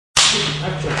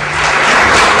Welcome.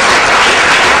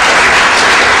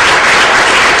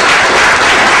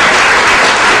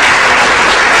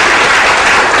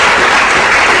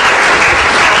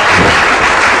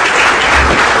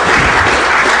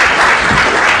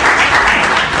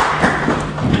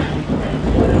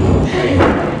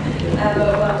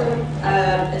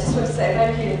 I just want to say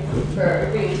thank you for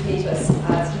agreeing to meet us.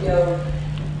 As you know,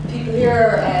 people here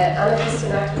are anarchists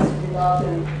and activists involved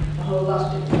in a whole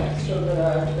lot of different struggle in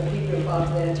Ireland. There are people involved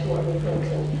in the anti-ordinary front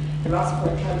and the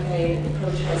Rossiport campaign, the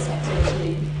protest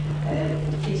activity,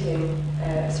 defeating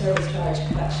service charge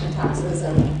collection taxes,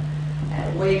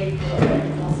 and way before I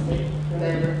can possibly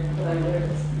remember when I'm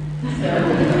nervous. So,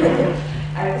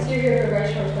 because you're here for a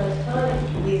very short amount of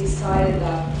time, we decided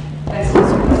that best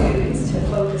thing we do is to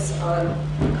focus on a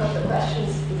couple of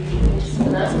questions that we'd be interested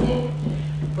in asking.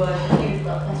 But if you've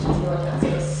got questions you want to ask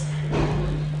us,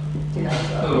 do that as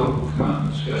well. Hello, come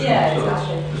on, discussion. Yeah,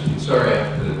 exactly. Sorry, I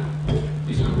have to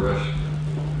be so rushed.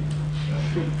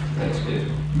 Thanks,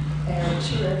 Dave.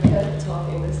 Sure,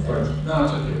 talking this No,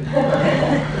 it's okay.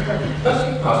 That's a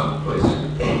possible place.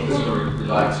 This is a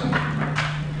relaxing,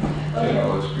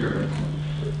 general experience.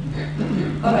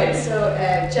 All right, so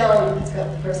John has got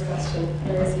the first question.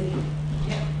 Where is he?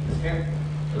 Yeah, it's here.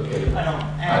 Okay. I know.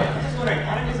 I'm just wondering,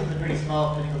 anarchism is a pretty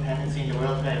small political tendency in the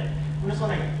world today. I'm just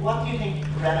wondering, what do you think,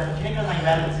 can you underline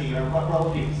relevancy, or what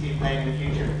role do you see it playing in the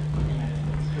future in a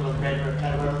school creative or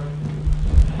kind of world?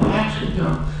 I actually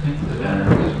don't think that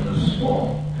anarchism is a small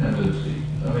tendency.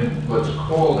 I mean, what's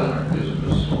called anarchism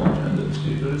is a small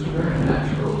tendency, but it's a very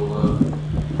natural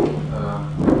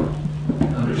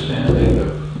understanding of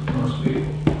most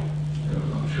people.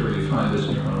 I'm sure you find this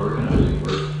in your own organizing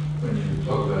work. When you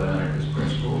talk about anarchist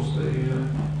principles, they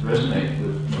resonate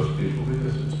with most people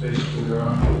because it's basically their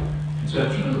own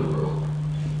conception of the world.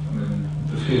 I mean,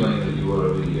 the feeling that you ought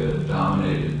to be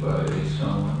dominated by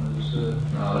someone is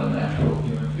not a natural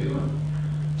human feeling.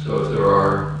 So if there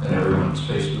are, and everyone's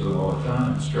faced with them all the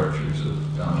time, structures of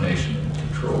domination and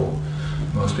control,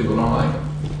 most people don't like them.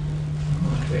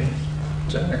 Okay,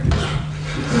 it's anarchism.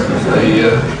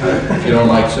 If you don't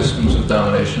like systems of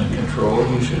domination and control,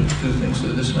 you should do things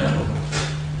to dismantle them.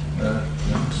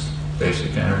 It's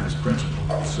basic anarchist principle.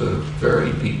 It's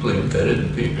very deeply embedded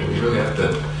in people. You really have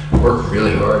to work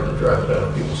really hard to drive it out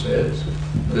of people's heads.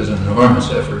 There's enormous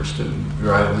efforts to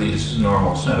drive these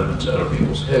normal sentiments out of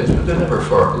people's heads, but they're never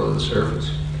far below the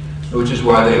surface, which is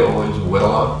why they always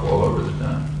well up all over the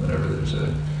time whenever there's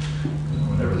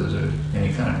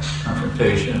any kind of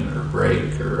confrontation or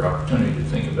break or opportunity to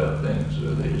think about things,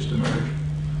 they just emerge.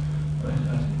 I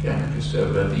think anarchists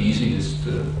have about the easiest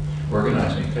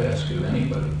organizing task of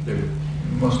anybody. They're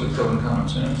mostly common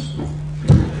sense.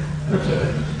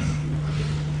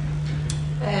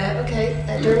 Okay,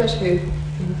 Dermot, who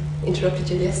interrupted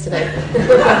you yesterday.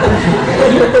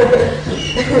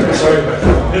 Sorry about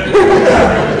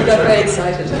that. He got very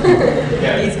excited.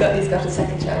 Yeah. He's got a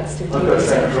second chance to do I've got a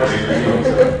second chance.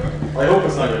 I hope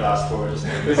it's not your last tour, just a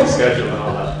busy schedule and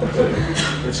all that.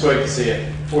 It's great to see you.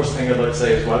 First thing I'd like to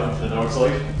say is welcome to the North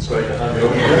Side. It's great to have you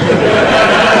over here.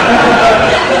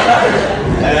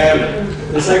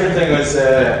 The second thing I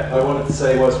wanted to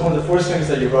say was one of the first things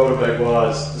that you wrote about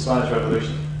was the Spanish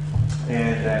Revolution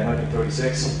in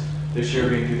 1936. This year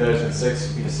being 2006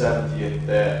 will be the 70th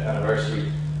anniversary.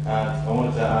 And I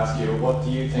wanted to ask you, what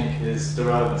do you think is the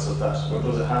relevance of that, or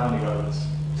does it have any relevance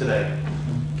today,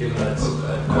 given that it's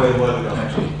quite a while ago? I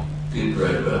actually did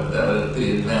write about that at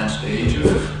the advanced age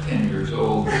of 10 years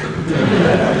old.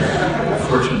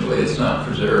 Fortunately, it's not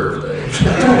preserved.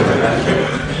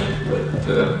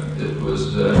 But it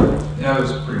was, I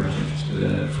was pretty much interested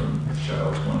in it from a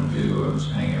child's point of view. I was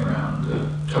hanging around, a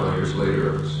couple of years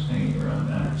later, I was hanging around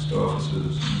anarchist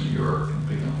offices in New York and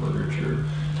picking up literature,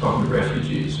 talking to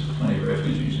refugees, plenty of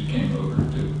refugees who came over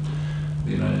to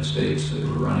the United States. They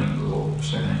were running little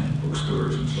secondhand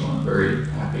bookstores and so on. Very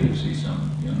happy to see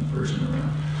some young person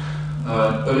around.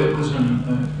 But it was a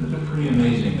pretty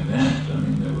amazing event. I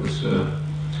mean, there was,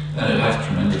 and it has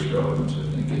tremendous relevance. I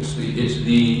think it's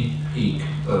the peak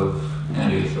of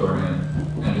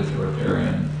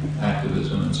anti-authoritarian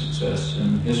activism and success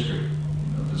in history.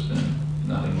 There's been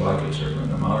nothing like it, certainly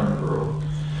in the modern world.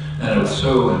 And it was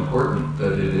so important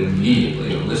that it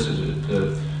immediately elicited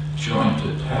a joint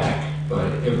attack by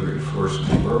every force in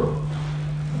the world.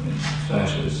 I mean,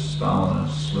 fascists,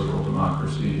 Stalinists, liberal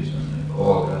democracies, and they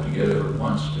all got together at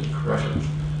once to crush it,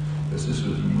 because this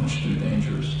was much too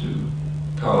dangerous to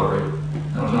tolerate.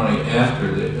 And it was only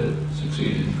after they had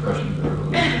succeeded in crushing the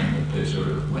revolution that they sort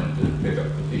of went to pick up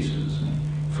the pieces and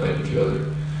fight each other,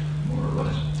 more or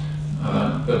less.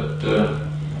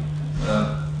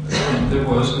 And there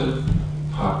was a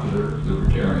popular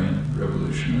libertarian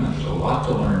revolution. There's a lot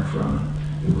to learn from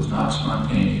it. It was not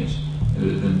spontaneous. It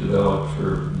had been developed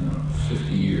for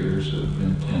 50 years of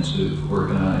intensive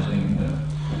organizing,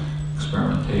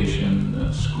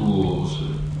 experimentation, schools,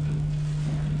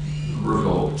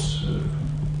 revolts,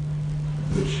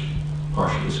 which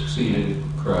partially succeeded,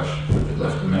 crushed, it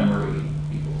left a memory,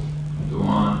 people go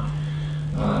on.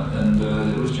 And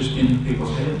it was just in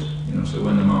people's heads. So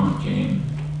when the moment came,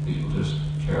 people just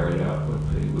carried out what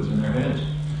was in their heads.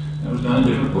 And it was done in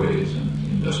different ways in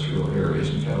industrial areas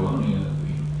in Catalonia,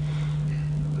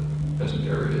 the peasant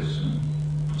areas, and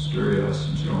Asturias,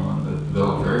 and so on, that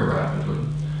developed very rapidly.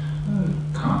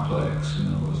 Complex,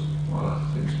 was a lot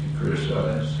of things to be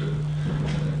criticized.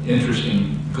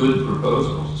 Interesting, good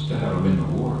proposals as to how to win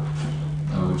the war,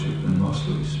 which have been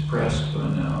mostly suppressed by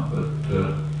now, but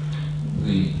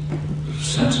the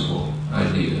sensible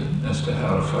idea as to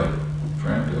how to fight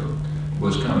Franco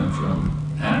was coming from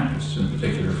anarchists, in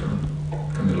particular from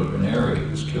Camillo Ranieri, who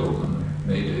was killed in the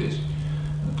May days,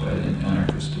 an Italian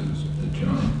anarchist who had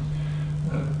joined.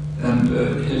 And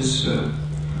his, it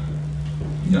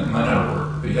might not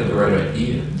work, but he had the right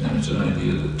idea, and it's an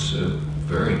idea that's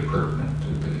very pertinent to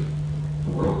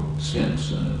the world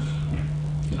since, and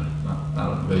not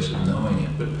on the basis of knowing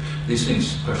it, but these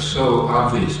things are so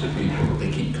obvious to people that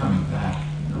they keep coming back,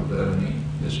 without any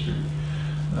history.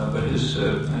 But his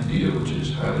idea, which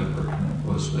is highly pertinent,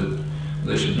 was that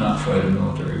they should not fight a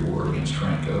military war against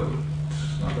Franco.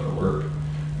 It's not going to work.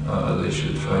 They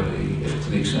should fight if to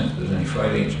the extent there's any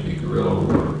fighting, it should be guerrilla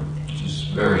war, which is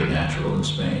very natural in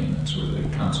Spain. That's where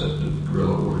the concept of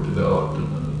guerrilla war developed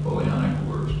in the Napoleonic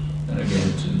Wars. And again,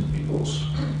 it's in people's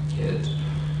heads.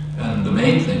 And the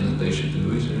main thing that they should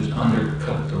do is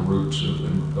undercut the roots of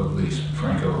the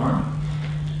Franco army.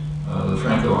 The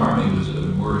Franco army was a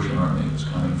Moorish army. It was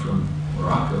coming from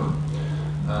Morocco.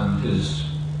 And his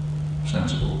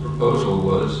sensible proposal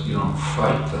was, you don't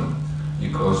fight them,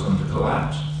 you cause them to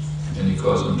collapse. And you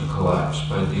cause them to collapse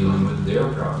by dealing with their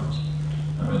problems.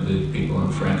 I mean, the people in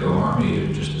the Franco army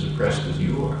are just as oppressed as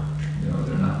you are.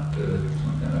 They're not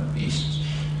some kind of beasts.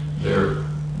 They're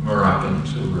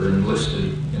Moroccans who were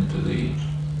enlisted into the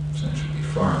essentially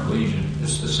Foreign Legion.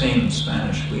 It's the same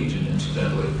Spanish Legion,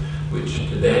 incidentally, which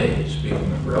today, speaking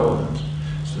of relevance,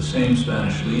 it's the same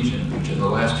Spanish Legion which in the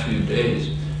last few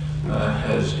days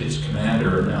has its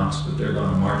commander announced that they're going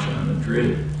to march on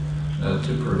Madrid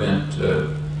to prevent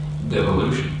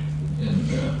devolution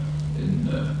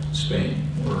in Spain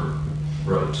or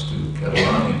rights to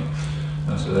Catalonia.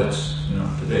 So that's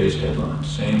today's headline.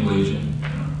 Same Legion,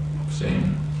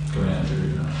 same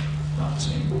commander, not the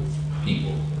same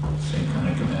people, same kind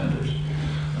of commanders.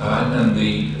 And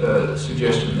the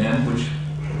suggestion then, which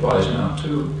applies now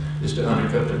too, is to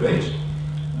undercut their base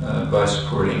by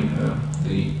supporting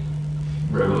the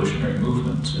revolutionary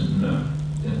movements in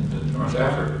North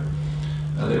Africa.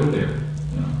 They were there.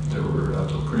 There were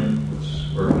Abdelkrim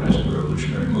was organizing a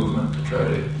revolutionary movement to try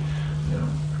to,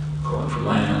 call for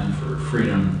land, for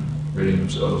freedom, ridding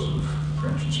themselves of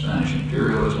French and Spanish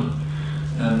imperialism.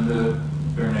 And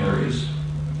Berneri's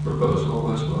proposal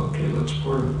was, well, okay, let's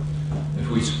support them. If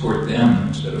we support them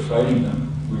instead of fighting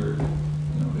them,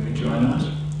 they join us.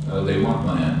 They want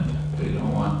land. They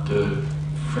don't want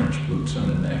French boots on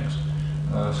their necks.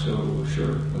 So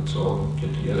sure, let's all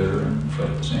get together and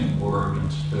fight the same war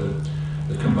against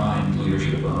the combined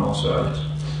leadership on all sides.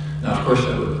 Now, of course,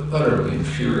 that would have utterly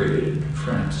infuriated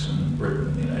France and Britain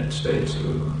and the United States. It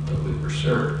would have gone totally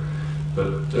berserk.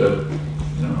 But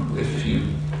if you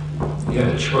had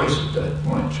a choice at that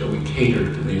point, shall we cater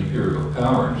to the imperial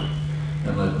powers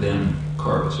and let them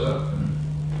carve us up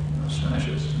and smash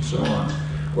us and so on,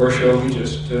 or shall we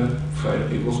just fight a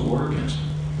people's war against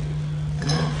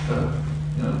them?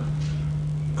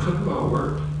 Could have all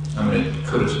worked. I mean, it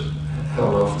could have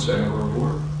held off the Second World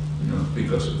War,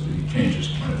 because of the changes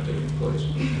that might have taken place.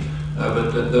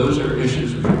 But those are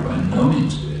issues which are by no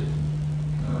means dead.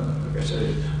 Like I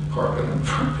say, part of them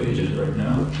front pages right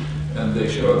now, and they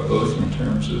show up both in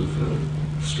terms of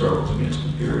struggles against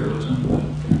imperialism,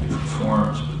 in different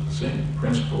forms, but the same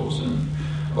principles, and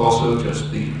also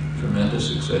just the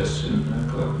tremendous success in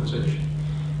collectivization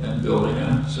and building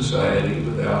a society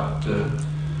without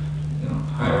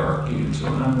hierarchy and so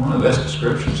on. One of the best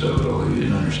descriptions of it, although he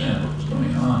didn't understand what was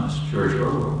going on, is George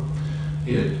Orwell.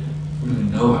 He had really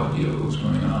no idea what was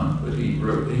going on, but he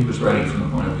was writing from the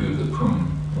point of view of the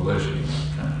Prum militia,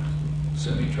 kind of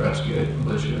semi-Trotskyite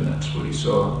militia, and that's what he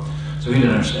saw. So he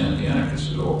didn't understand the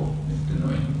anarchists at all. He didn't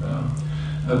know anything about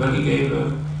them. But he gave a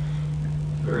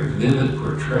very vivid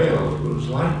portrayal of what it was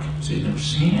like. So he'd never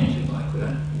seen anything like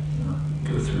that. You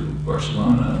go through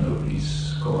Barcelona, nobody's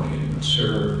can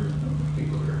serve,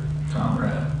 people are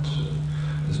comrades,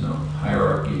 there's no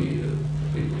hierarchy,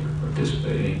 people are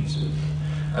participating. So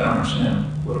I don't understand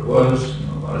what it was,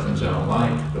 a lot of things I don't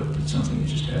like, but it's something you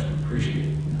just have to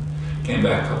appreciate. Came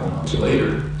back a couple months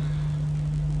later,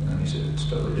 and he said it's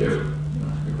totally different.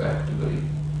 You're back to the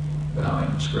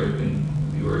bowing, scraping,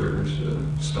 the orders,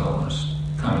 Stalinist,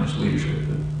 communist leadership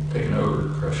had taken over,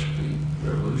 crushed the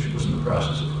revolution, was in the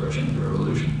process of crushing the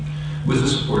revolution, with the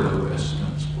support of the West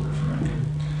and the support of Franco.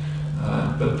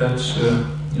 But that's,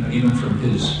 even from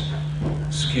his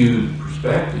skewed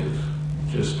perspective,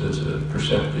 just as a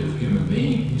perceptive human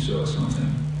being, he saw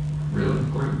something really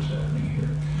important happening here.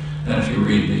 And if you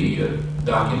read the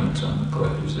documents on the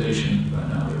collectivization, by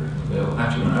now they're available.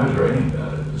 Actually, when I was writing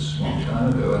about it this long time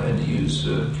ago, I had to use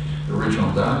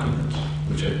original documents,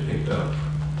 which I picked up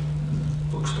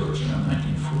in bookstores around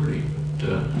 1940.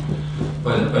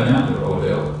 But by now they're all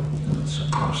available. It's a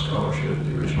lot of scholarship.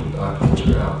 The original documents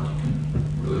are out. You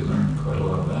can really learn quite a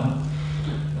lot about it.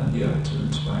 And yeah, it's an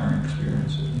inspiring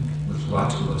experience, I think, with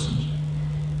lots of lessons.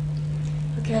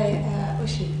 Okay,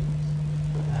 Ushi.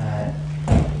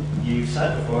 You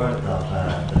said before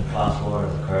that the class war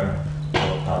is occurring,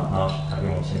 but that not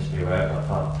everyone seems to be aware of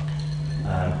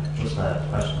that. Just a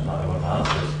question that I want to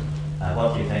ask is,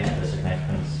 what do you think the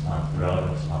significance and the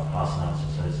relevance of class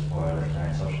analysis is for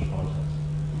libertarian social politics?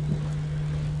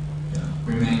 Yeah,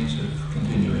 remains of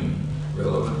continuing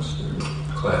relevance. There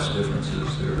are class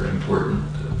differences that are important.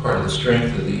 Part of the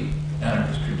strength of the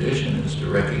anarchist tradition is to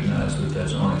recognize that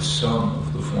that's only some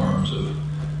of the forms of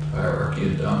hierarchy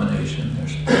and domination.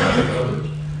 There's a lot of others,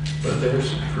 but they're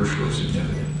crucially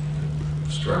significant.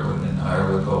 Struggling in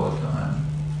Ireland all the time,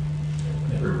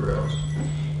 and everywhere else.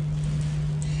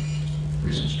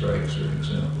 Recent strikes are an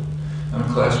example.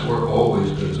 Class war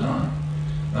always goes on.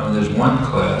 There's one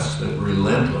class that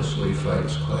relentlessly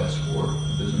fights class war,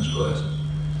 the business classes.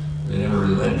 They never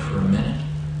relent for a minute.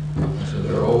 So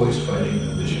they're always fighting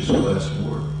a vicious class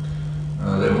war.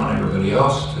 They want everybody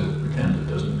else to pretend it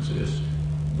doesn't exist.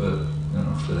 But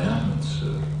for them, it's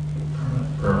a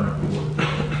permanent war.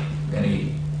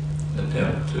 Any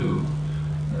attempt to,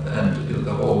 and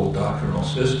the whole doctrinal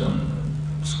system,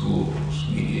 schools,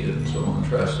 media, and so on,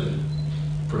 tries to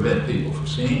prevent people from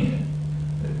seeing it.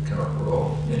 We're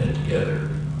all in it together,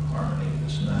 harmony,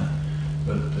 this and that.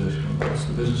 But what's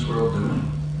the business world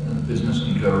doing? And business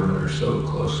and government are so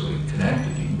closely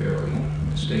connected, you can barely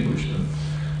distinguish them.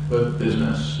 But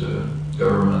business,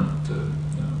 government,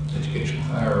 educational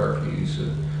hierarchies,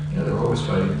 they're always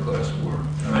fighting a class war.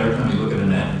 Every time you look at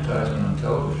an advertisement on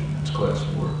television, it's class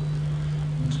war.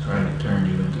 It's trying to turn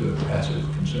you into a passive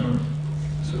consumer.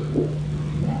 So you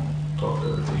won't talk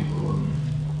to other people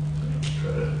and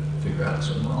try to figure out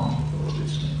something wrong with all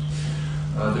these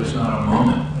things. There's not a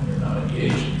moment when you're not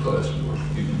engaged in class war.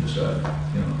 You can decide,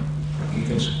 you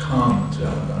can succumb and say,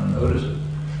 I'm going to notice it.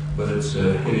 But it's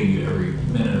hitting you every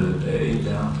minute of the day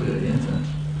down to the infant.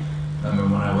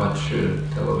 When I watch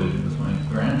television with my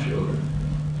grandchildren,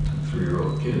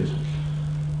 3-year-old kids,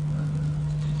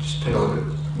 just take a look at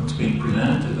what's being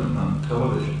presented to them on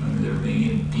television. They're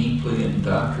being deeply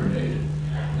indoctrinated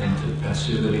into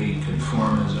passivity,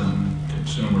 conformism,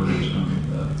 consumerism,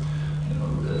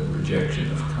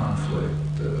 rejection of conflict,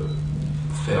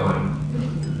 failing.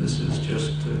 This is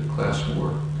just class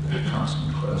war,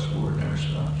 constant class war, never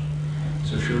stops.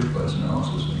 So sure, class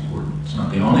analysis is important. It's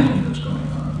not the only thing that's going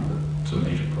on, but it's a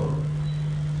major part.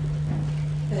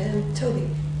 Toby.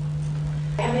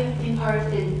 Having been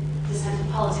part in dissent in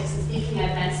politics and speaking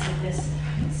at events like this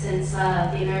since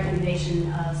the American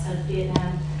invasion of South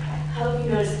Vietnam, how have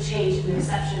you noticed the change in the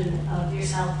reception of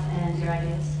yourself and your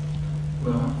ideas?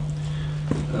 Well,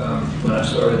 when I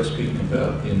started speaking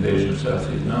about the invasion of South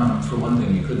Vietnam, for one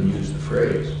thing, you couldn't use the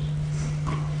phrase.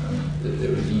 It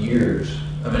was years.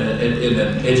 In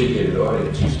an educated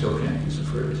audience, you still can't use the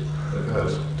phrase. Like I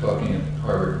was talking at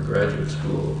Harvard graduate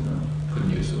school,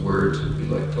 couldn't use the words. It would be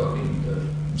like talking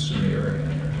Sumerian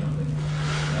or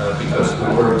something, because the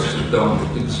words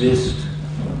don't exist.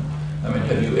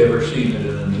 Have you ever seen it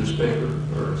in a newspaper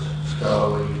or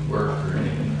scholarly work or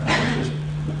anything? Just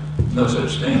no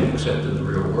such thing except in the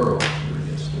real world.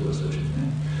 Yes, there was such a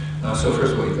thing. So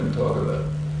first of all, you couldn't talk about it.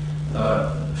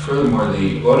 Furthermore,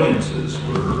 the audiences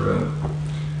were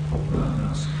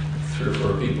 3 or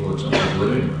 4 people in someone's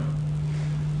living room,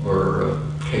 or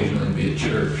occasionally be at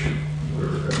church, where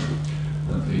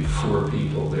there'd be 4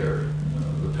 people there.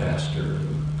 The pastor who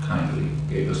kindly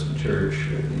gave us the church,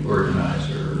 the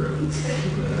organizer,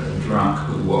 drunk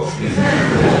who walked in,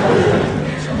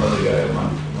 some other guy who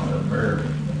wanted to murder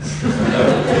him. That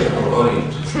was the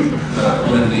audience.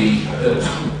 When the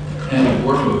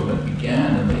anti-war movement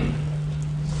began in the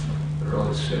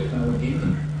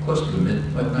even close to the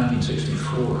like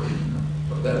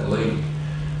 1964, that late.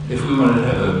 If we wanted to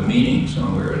have a meeting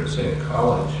somewhere at, say, a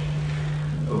college,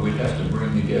 we'd have to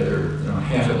bring together,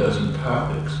 half a dozen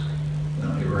topics.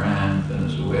 Iran,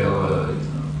 Venezuela,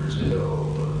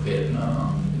 Brazil,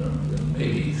 Vietnam,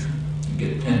 maybe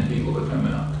get 10 people to come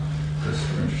out because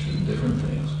they're interested in different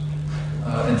things.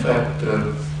 In fact,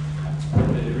 the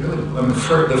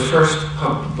first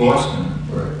pub, Boston,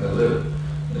 where I live,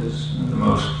 is the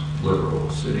most liberal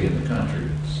city in the country.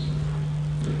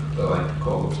 They like to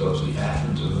call themselves the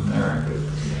Athens of America,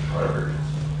 Harvard,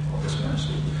 all this kind of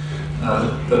stuff.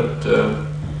 But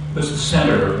it's the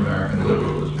center of American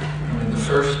liberalism. The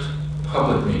first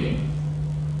public meeting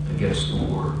against the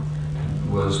war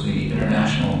was the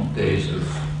International Days of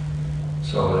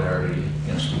Solidarity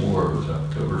Against the War. It was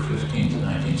October 15th,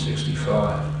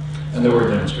 1965. And there were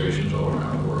demonstrations all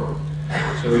around the world.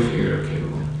 So we figured, okay,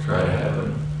 we'll try to have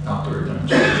an outdoor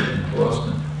demonstration in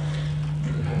Boston.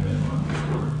 There hadn't been one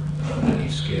before on any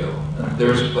scale.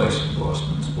 There's a place in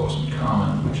Boston, it's Boston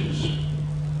Common, which is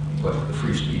like the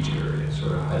free speech area,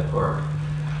 sort of Hyde Park.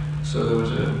 So there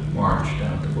was a march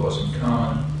down to Boston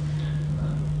Common,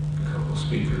 a couple of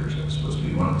speakers. I was supposed to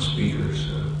be one of the speakers.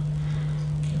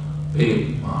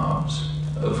 Big mobs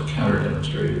of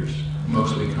counter-demonstrators,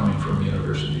 mostly coming from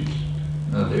universities,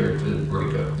 there to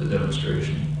break up the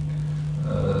demonstration.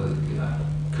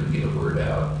 Couldn't get a word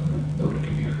out, nobody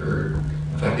could be heard.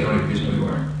 In fact, the only reason we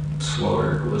weren't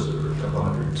slaughtered was there were a couple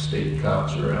hundred state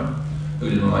cops around who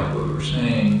didn't like what we were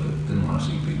saying, but didn't want to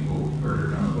see people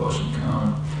murdered on the Boston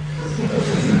Common.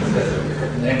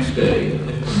 The next day, in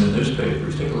the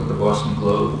newspapers, take a look at the Boston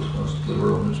Globe, the most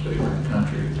liberal newspaper in the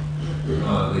country.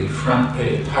 The front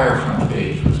page, entire front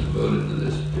page was devoted to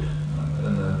this,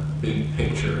 and the big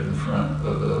picture in front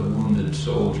of a wounded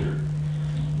soldier.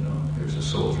 Here's a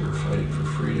soldier fighting for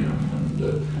freedom, and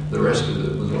the rest of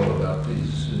it was all about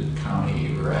these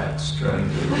commie rats trying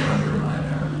to undermine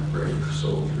our brave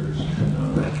soldiers,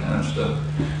 that kind of stuff.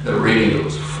 The radio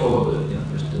was full of it,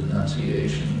 there's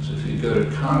denunciations. If you go to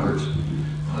Congress,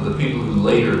 the people who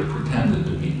later pretended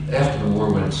to be, after the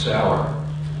war went sour,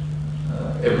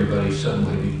 everybody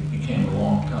suddenly became a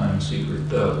long-time secret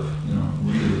dove,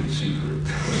 really secret.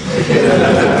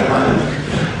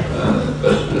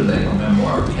 But the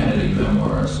memoir, Kennedy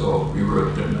memoir, so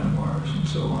rewrote their memoirs and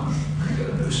so on. I got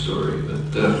a new story.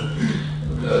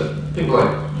 But people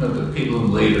like the people who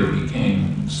later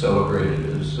became celebrated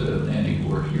as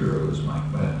anti-war heroes, Mike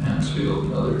Mansfield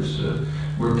and others,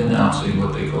 were denouncing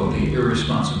what they called the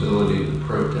irresponsibility of the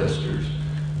protesters.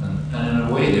 And in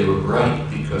a way, they were right,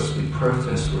 because the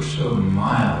protests were so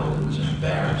mild, it was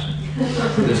embarrassing.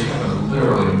 This was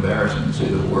literally embarrassing to say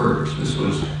the words. This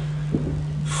was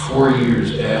 4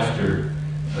 years after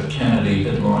Kennedy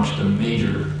had launched a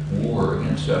major war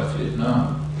against South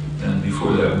Vietnam. And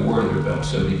before that war, there were about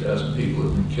 70,000 people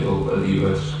had been killed by the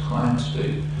U.S. client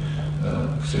state.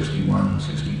 61,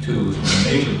 62 was when the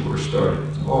major war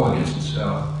started, all against the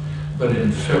South. But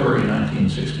in February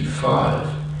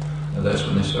 1965, that's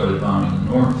when they started bombing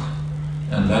the North.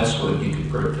 And that's what you could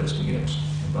protest against,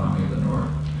 the bombing of the North.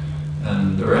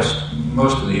 And the rest,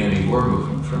 most of the anti-war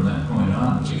movement from that point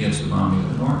on was against the bombing of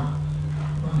the North.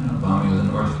 Well, bombing of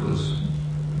the North was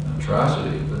an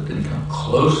atrocity, but didn't come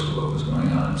close to what was going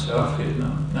on in South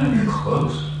Vietnam. Not even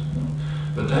close.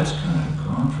 But that's kind of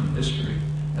gone from history.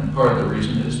 And part of the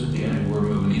reason is that the anti-war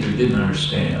movement either didn't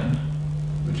understand,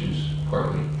 which is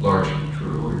partly largely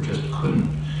true, or just couldn't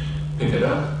pick it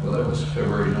up. Well, that was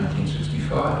February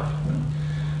 1965.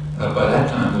 By that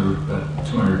time, there were about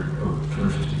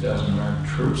 250,000 American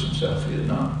troops in South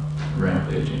Vietnam,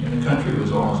 rampaging, and the country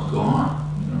was almost gone.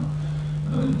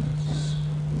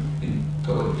 Being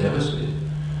totally devastated.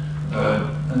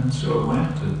 And so it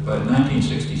went. By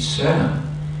 1967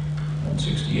 and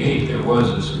 68, there was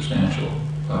a substantial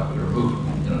popular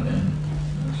movement, and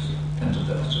tens of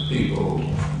thousands of people,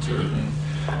 and sort of thing.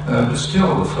 But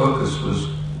still, the focus was,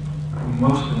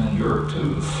 mostly in Europe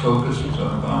too, the focus was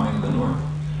on bombing of the North.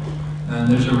 And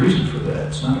there's a reason for that.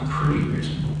 It's not a pretty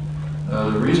reason.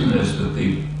 The reason is that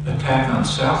the attack on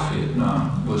South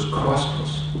Vietnam was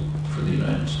costless for the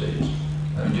United States.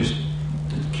 I mean, just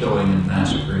killing and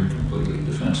massacring completely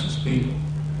defenseless people.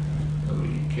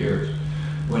 Nobody cares.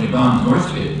 When you bombed North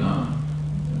Vietnam,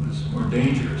 it was more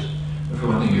dangerous. For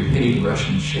one thing, you're hitting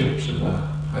Russian ships in the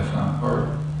Haiphong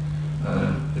Harbor.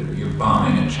 You're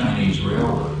bombing a Chinese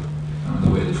railroad. The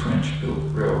way the French built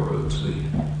railroads, the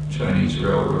Chinese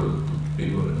railroad,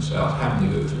 people in the South happen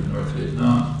to go through North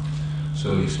Vietnam.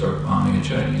 So you start bombing a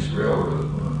Chinese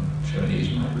railroad. Well, the Chinese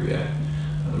might react.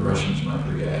 The Russians might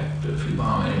react. If you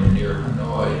bomb anywhere near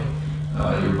Hanoi,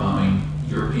 you're bombing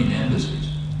your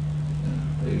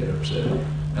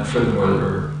furthermore, there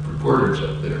are reporters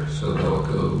up there, so they'll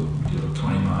go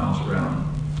 20 miles around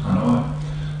Hanoi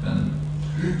and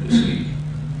they see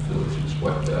villages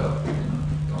wiped out.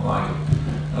 Don't like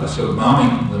it. So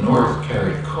bombing the north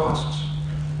carried costs,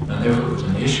 and therefore it was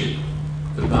an issue.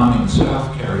 But bombing the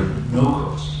south carried no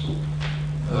costs.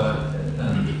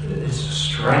 And it's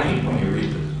striking when you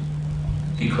read the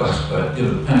declassified,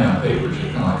 depending on papers,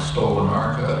 they're kind of like stolen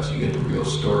archives. You get the real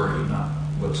story, not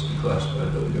what's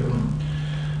declassified by the government.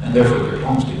 And therefore they're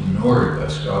almost ignored by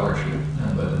scholarship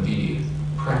and by the media,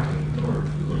 practically ignored.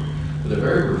 But they're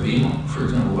very revealing. For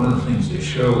example, one of the things they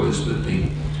show is that the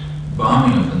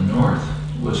bombing of the north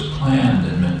was planned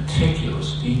in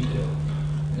meticulous detail.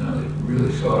 They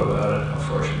really thought about it, how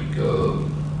far should we go.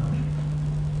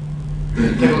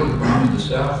 Take a look at the bombing of the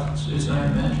south, it's not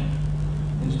even mentioned.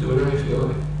 You just do whatever you feel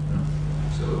like.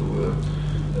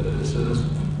 So there's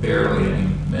barely any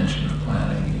mention of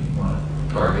planning. You want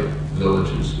to target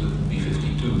villages with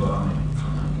B-52 bombing,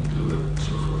 you do it, and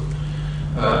so forth.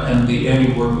 And the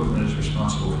anti-war movement is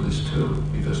responsible for this too,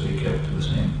 because they kept to the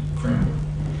same framework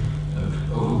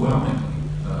of overwhelmingly.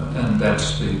 And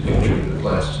that's the picture that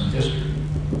lasts in history.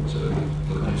 So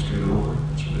look at history of the war,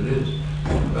 that's what it is.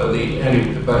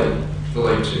 By the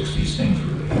late 60s, things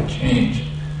really had changed.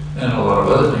 And a lot of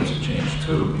other things have changed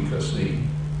too, because the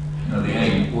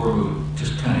anti-war movement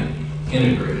just kind of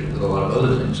integrated with a lot of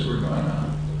other things that were going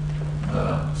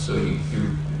on. So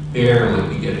you're barely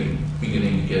beginning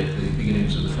to get the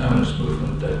beginnings of the feminist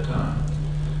movement at that time.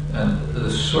 And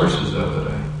the sources of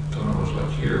it, I don't know what it's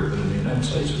like here, but in the United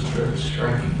States it was very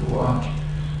striking to watch.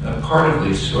 Part of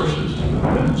these sources of the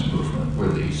women's movement were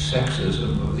the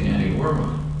sexism of the anti-war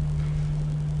movement.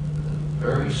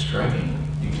 Very striking.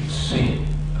 You could see it.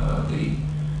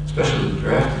 Especially the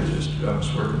draft resistors. I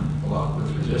was working a lot with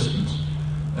resistance.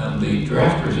 And the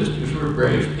draft resistors were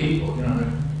brave people.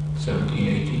 They're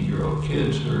 17, 18-year-old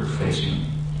kids who are facing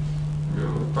a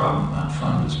real problem, not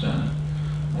fun to spend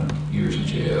years in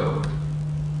jail,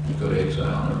 go to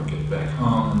exile, never get back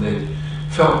home. And they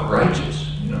felt righteous,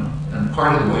 And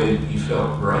part of the way he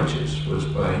felt righteous was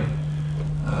by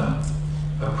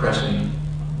oppressing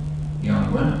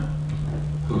young women,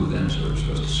 who then sort of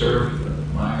supposed to serve and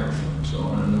admire and so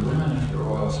on. And the women, after a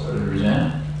while, started to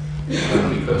resent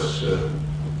because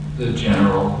the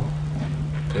general,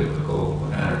 typical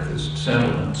anarchist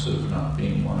sentiments of not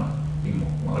being want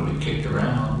to be kicked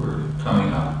around were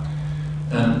coming up,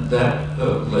 and that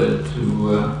led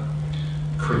to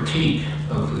critique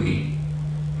of the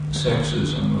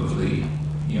sexism of the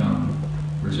young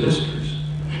resistors,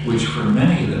 which for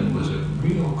many of them was a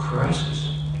real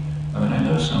crisis. I mean, I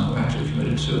know some who actually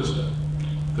committed suicide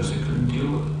because they couldn't deal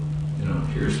with it.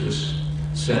 Here's this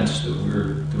sense that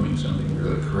we're doing something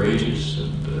really courageous,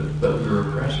 but we're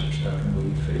oppressors. How can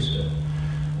we face that?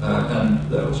 And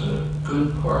that was a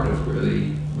good part of where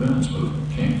the women's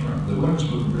movement came from. The women's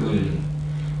movement really didn't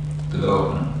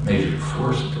develop in a major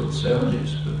force until the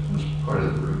 70s, but it was part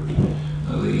of the root.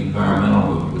 The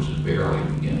environmental movement was barely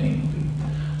beginning.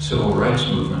 The civil rights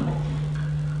movement,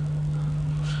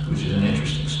 which is an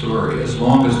interesting story. As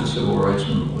long as the civil rights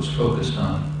movement was focused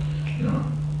on,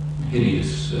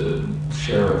 hideous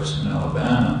sheriffs in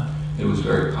Alabama, it was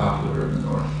very popular in the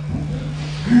North.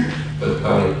 But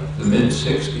by the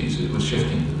mid-60s, it was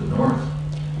shifting to the North.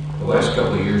 The last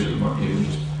couple of years, we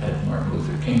just had Martin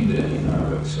Luther King Day,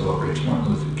 everybody celebrates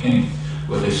Martin Luther King.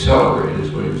 What they celebrated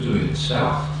is what he was doing in the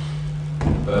South.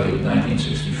 By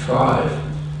 1965,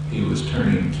 he was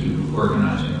turning to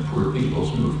organizing a poor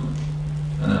people's movement.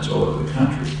 And that's all over the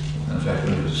country. And in fact,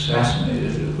 when he was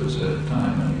assassinated, it was at a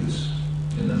time when he was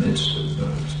in the midst of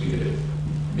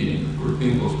meeting the poor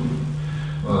people's movement.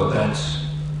 Well, that's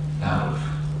out of,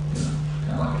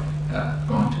 kind of like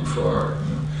going too far.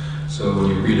 So when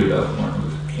you read about Martin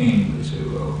Luther King, they say,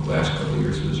 well, the last couple of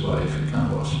years of his life, he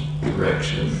kind of lost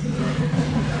direction.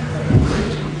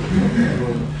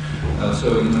 So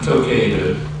it's okay to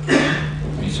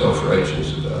be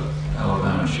self-righteous about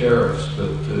Alabama sheriffs,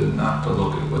 but not to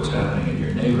look at what's happening in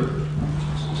your neighborhood.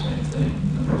 It's the same thing.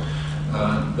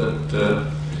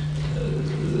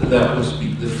 That was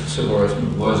the civil rights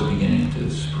movement was beginning to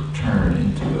turn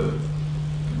into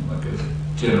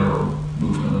a general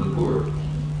movement of the poor.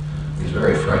 It was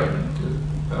very frightening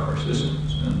to power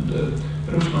systems,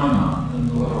 but it was going on,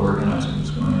 and a lot of organizing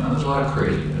was going on. There's a lot of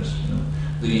craziness.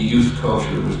 The youth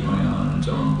culture was going on in its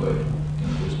own way.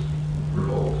 Just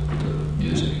revolt,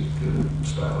 music,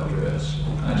 style of dress,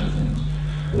 all kinds of things.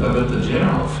 But the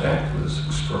general effect was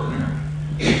extraordinary.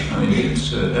 I mean,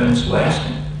 it's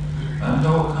lasting. The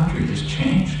whole country just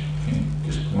changed, became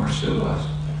just more civilized.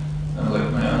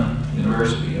 Like my own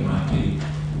university, MIT,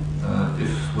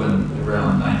 when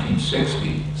around 19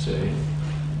 1960, say,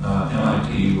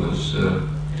 MIT was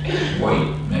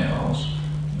white males,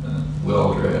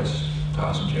 well-dressed,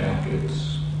 Taza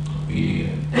jackets,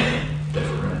 obedient,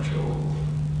 deferential,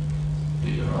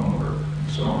 do your homework,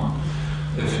 and so on.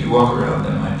 If you walk around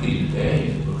MIT today,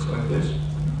 it looks like this.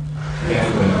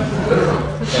 Half women,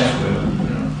 literally, half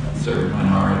women, third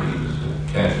minorities,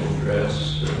 casual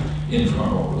dress,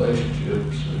 informal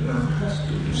relationships,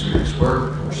 do serious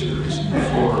work, more serious than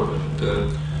before,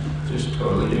 but just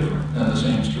totally different. And the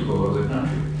same is true of other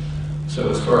countries. So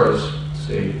as far as,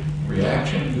 say,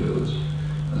 reaction goes,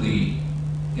 the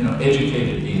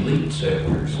educated elite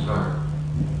sectors are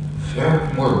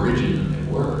very more rigid than they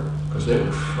were, because they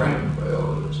were frightened by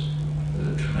all of this. There's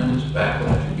a tremendous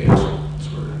backlash against it. It's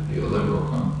where the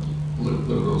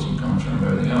liberalism comes from,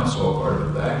 everything else, all part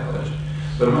of the backlash.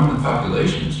 But among the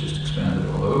population, it's just expanded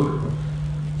all over.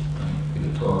 You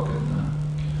could talk in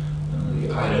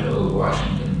the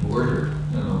Idaho-Washington border,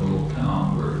 in a little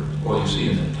town where all you see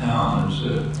in the town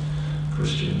is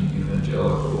Christian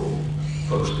evangelical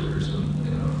posters and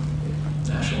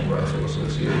National Rifle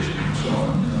Association and so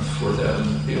on.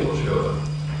 4,000 people show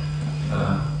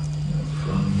up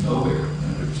from nowhere,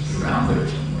 just around there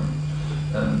somewhere,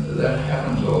 and that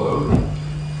happens all over. I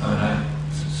mean, I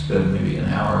spend maybe an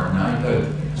hour a night.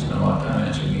 I spend a lot of time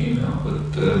answering email, but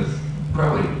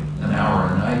probably an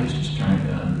hour a night is just turning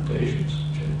down invitations,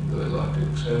 which I really like to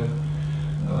accept.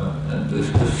 And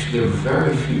there are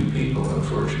very few people,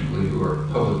 unfortunately, who are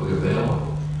publicly available.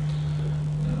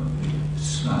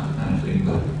 It's not the kind of thing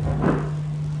that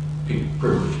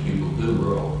privileged people do.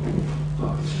 We're all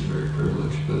obviously very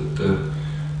privileged, but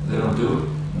they don't do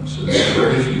it. So there are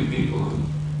very few people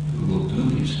who will do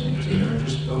these things, and they're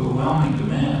just overwhelming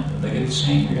demand, and they get the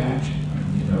same reaction. I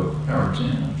mean, Howard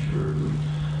Zinn, I'm sure,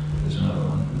 there's another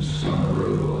one who's on the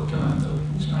road all the time, though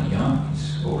he's not young,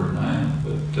 he's older than I am,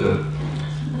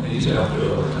 but he's out there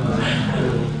all the time.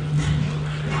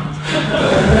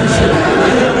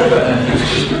 And he's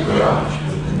just a garage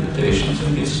with invitations,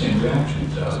 and gets the same reaction,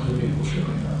 thousands of people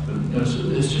showing up. And, so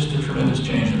it's just a tremendous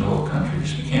change in the whole country. It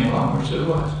just became a lot more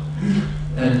civilized.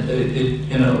 And it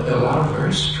in a lot of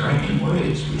very striking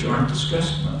ways, which aren't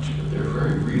discussed much, but they're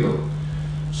very real.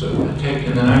 So take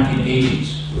in the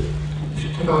 1980s, if you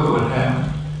take a look at what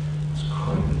happened, it's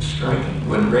quite striking.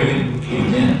 When Reagan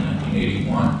came in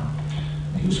 1981,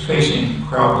 he was facing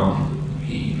problems.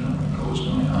 He didn't know what was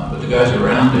going on, but the guys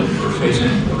around him were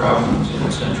facing problems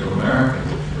in Central America,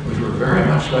 which were very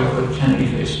much like what Kennedy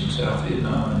faced in South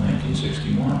Vietnam in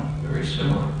 1961, very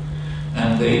similar.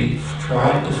 And they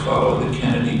tried to follow the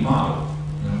Kennedy model.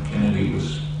 Kennedy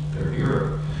was their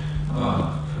hero.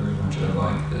 Very much I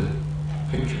like the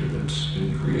picture that's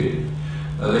been created.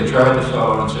 They tried to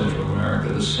follow in Central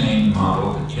America the same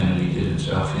model that Kennedy did in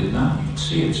South Vietnam. You can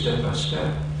see it step by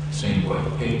step. Same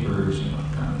white papers,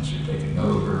 communists are taking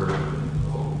over, the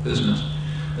whole business.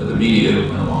 The media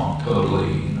went along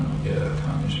totally,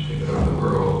 communists are taking over the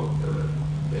world,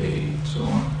 and so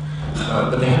on.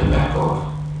 But they had to back off.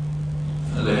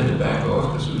 They had to back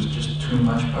off because it was just too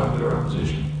much popular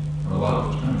opposition. A lot of it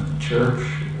was coming from the church,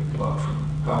 a lot from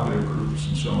popular groups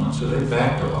and so on. So they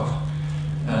backed off,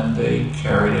 and they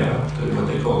carried out what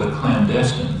they called a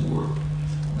clandestine war.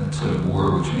 That's a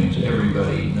war which means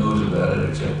everybody knows about it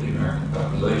except the American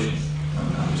population. I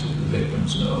mean, obviously the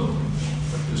victims know,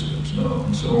 participants know,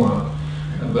 and so on.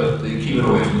 But they keep it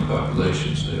away from the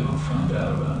population so they don't find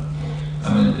out about it.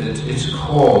 I mean, it's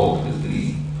called,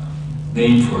 the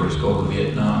name for it is called the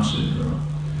Vietnam Syndrome.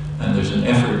 And there's an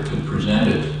effort to present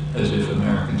it as if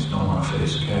Americans don't want to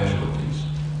face casualties.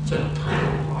 It's a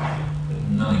total lie. It has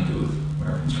nothing to do with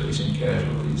Americans facing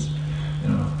casualties.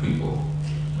 People,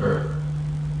 or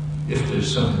if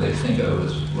there's something they think of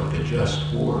as like a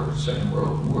just war, Second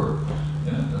World War,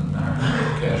 it doesn't matter how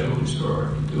many casualties there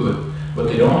are to do it. What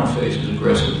they don't want to face is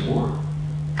aggressive war.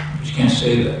 But you can't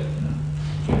say that.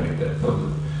 You can't make that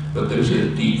public. But there's a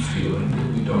deep feeling that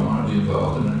we don't want to be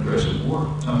involved in an aggressive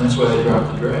war. That's why they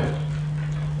dropped the draft.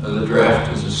 The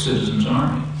draft is a citizens'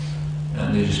 army,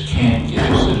 and they just can't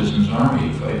get a citizens' army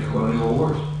to fight colonial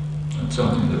wars. That's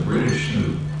something the British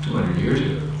knew 200 years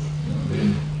ago. They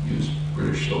didn't use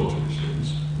British soldiers, it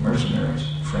was mercenaries,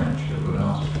 French, everyone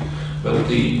else. But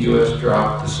the U.S.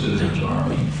 dropped the citizens'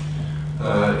 army,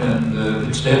 and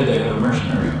instead they have a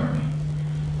mercenary army.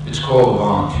 It's called a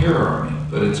volunteer army,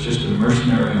 but it's just a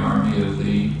mercenary army of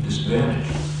the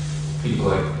disadvantaged. People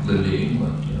like Linda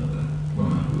England, the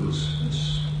woman who was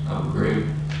this Abu Ghraib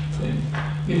thing.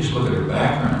 You just look at her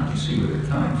background, you see where they're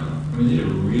coming from. I mean, these are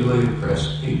really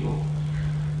oppressed people.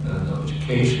 No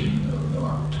education, no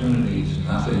opportunities,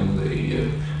 nothing.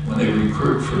 When they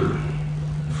recruit for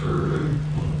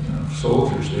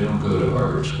soldiers, they don't go to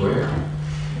Harvard Square.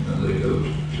 They go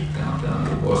downtown to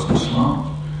the Boston slums,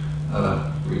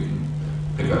 where you can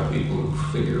pick up people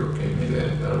who figure, okay, maybe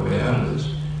I've got a way out of this.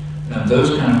 And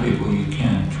those kind of people you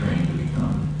can train to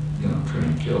become,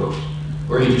 trained killers.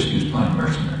 Or you just use plain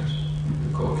mercenaries.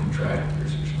 They're called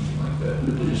contractors or something like that.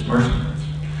 But they're just mercenaries,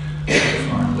 the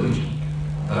Foreign Legion.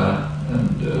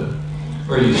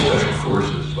 Or you use special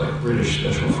forces, like British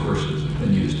special forces have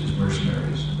been used as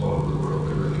mercenaries all over the world.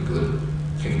 They're really good at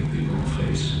kicking people in the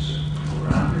faces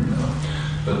around here now.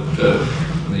 But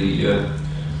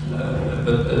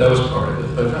that was part of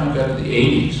it. By the time I got to the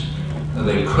 80s,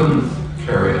 they couldn't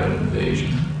carry out an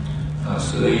invasion,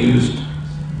 so they used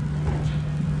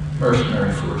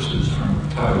mercenary forces from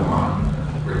Taiwan,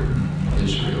 Britain,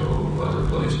 Israel, other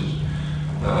places,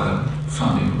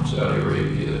 funding from Saudi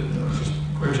Arabia.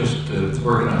 We're just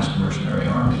organized mercenary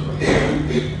army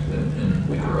in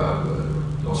Nicaragua,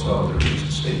 El Salvador,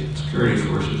 the state security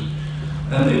forces,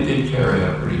 and they did carry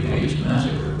out pretty hideous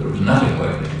massacre. There was nothing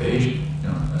like an invasion.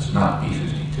 That's not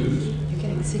B-52s. You're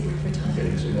getting a signal for time.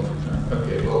 Getting a signal for time.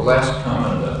 Okay. Well, last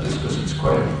comment about this, because it's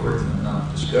quite important and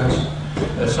not discussed.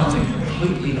 Something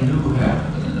completely new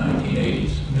happened in the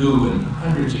 1980s. New in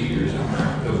hundreds of years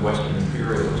of Western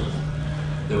imperialism.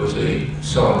 There was a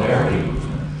solidarity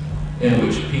movement in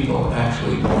which people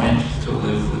actually went to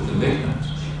live with the victims.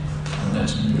 And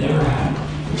that's never happened.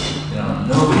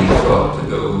 Nobody thought to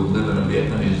go live in a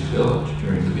Vietnamese village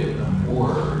during the Vietnam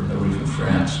War, or nobody from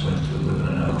France went to live in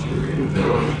an Algerian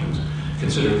village. It was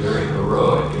considered very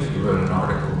heroic if you wrote an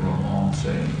article in Le Monde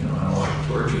saying, I don't like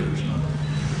torture or something,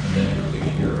 and then you're a big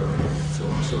hero, and so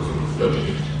on and so forth. But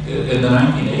in the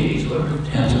 1980s, literally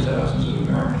tens of thousands of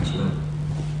Americans went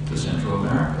to Central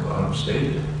America. A lot of them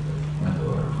stayed there. My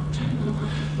daughter, for example.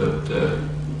 But,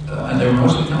 and they were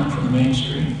mostly coming from the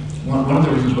mainstream. One of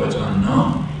the reasons why it's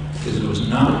unknown is it was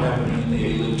not happening in the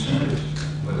elite centers.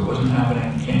 Like it wasn't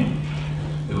happening in King.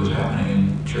 It was happening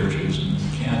in churches in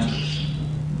Kansas,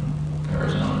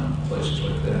 Arizona, places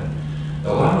like that.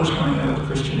 A lot was coming out of the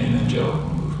Christian evangelical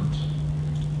movements,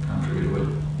 contrary to what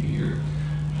you hear.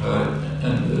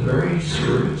 And the very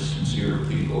serious, sincere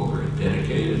people, very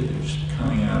dedicated, they're just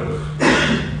coming out of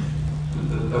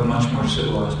a much more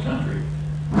civilized country.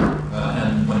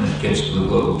 And when it gets to the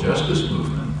global justice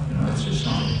movement, it's just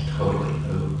something totally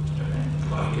new. There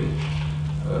ain't like it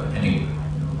anywhere,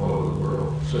 all over the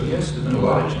world. So yes, there's been a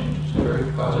lot of changes,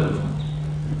 very positive ones.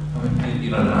 I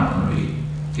mean, they're not going to be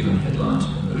given headlines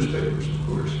in the newspapers, of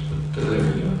course, but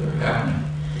they're happening.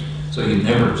 So you've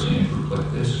never seen a group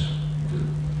like this,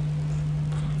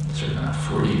 certainly not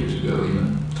 40 years ago,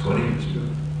 even 20 years ago.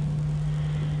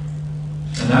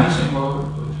 And now you see them all over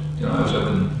the place. I was up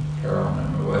in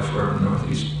Carolina, my wife were up in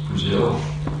northeast Brazil,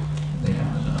 the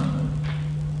Amazon,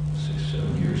 6,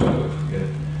 7 years ago, I forget.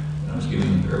 And I was giving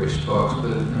them various talks,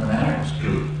 but an anarchist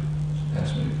group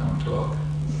asked me to come talk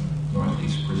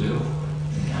northeast Brazil, in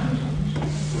the Amazon.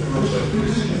 Very much like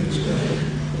this.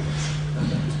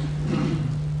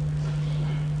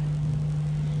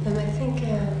 And I think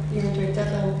you're under a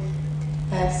deadline.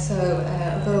 So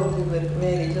although we would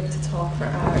really love to talk for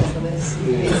hours on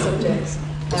these subjects,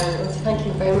 I want to thank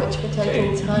you very much for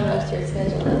taking time out of your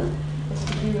schedule, and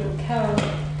Mr. Hugh and Carol,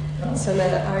 some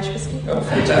Irish whiskey. Oh,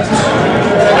 fantastic.